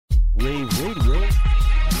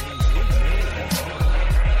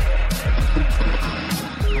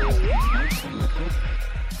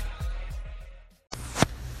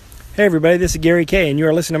Hey everybody, this is Gary Kayye, and you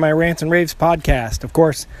are listening to my Rants and rAVes podcast. Of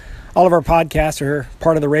course, all of our podcasts are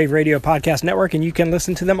part of the rAVe Radio Podcast Network, and you can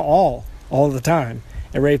listen to them all the time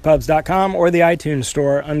at ravepubs.com or the iTunes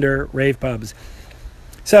store under rAVepubs.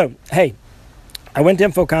 So, hey, I went to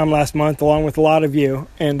InfoComm last month along with a lot of you,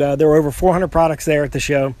 and there were over 400 products there at the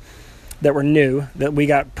show that were new, that we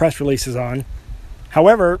got press releases on.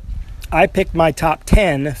 However, I picked my top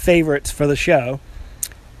 10 favorites for the show,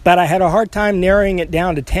 but I had a hard time narrowing it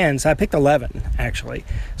down to 10, so I picked 11, actually.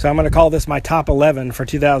 So I'm going to call this my top 11 for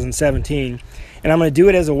 2017, and I'm going to do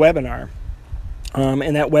it as a webinar.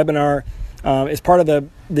 And that webinar is part of the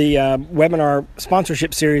webinar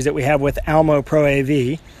sponsorship series that we have with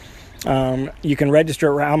AlmoProAV. You can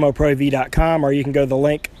register at AlmoProAV.com, or you can go to the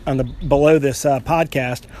link below this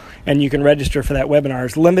podcast, and you can register for that webinar.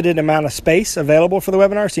 There's limited amount of space available for the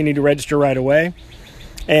webinar, so you need to register right away.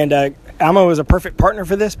 And Almo is a perfect partner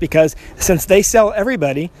for this because since they sell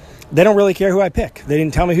everybody, they don't really care who I pick. They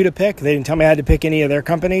didn't tell me who to pick. They didn't tell me I had to pick any of their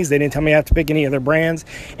companies. They didn't tell me I have to pick any of their brands.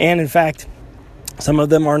 And in fact, some of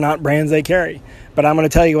them are not brands they carry. But I'm going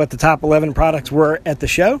to tell you what the top 11 products were at the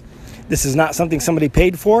show. This is not something somebody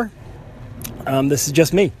paid for. This is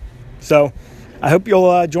just me. So I hope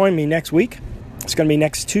you'll join me next week. It's going to be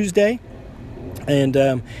next Tuesday.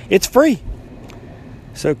 And it's free.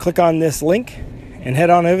 So click on this link and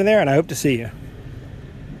head on over there, and I hope to see you.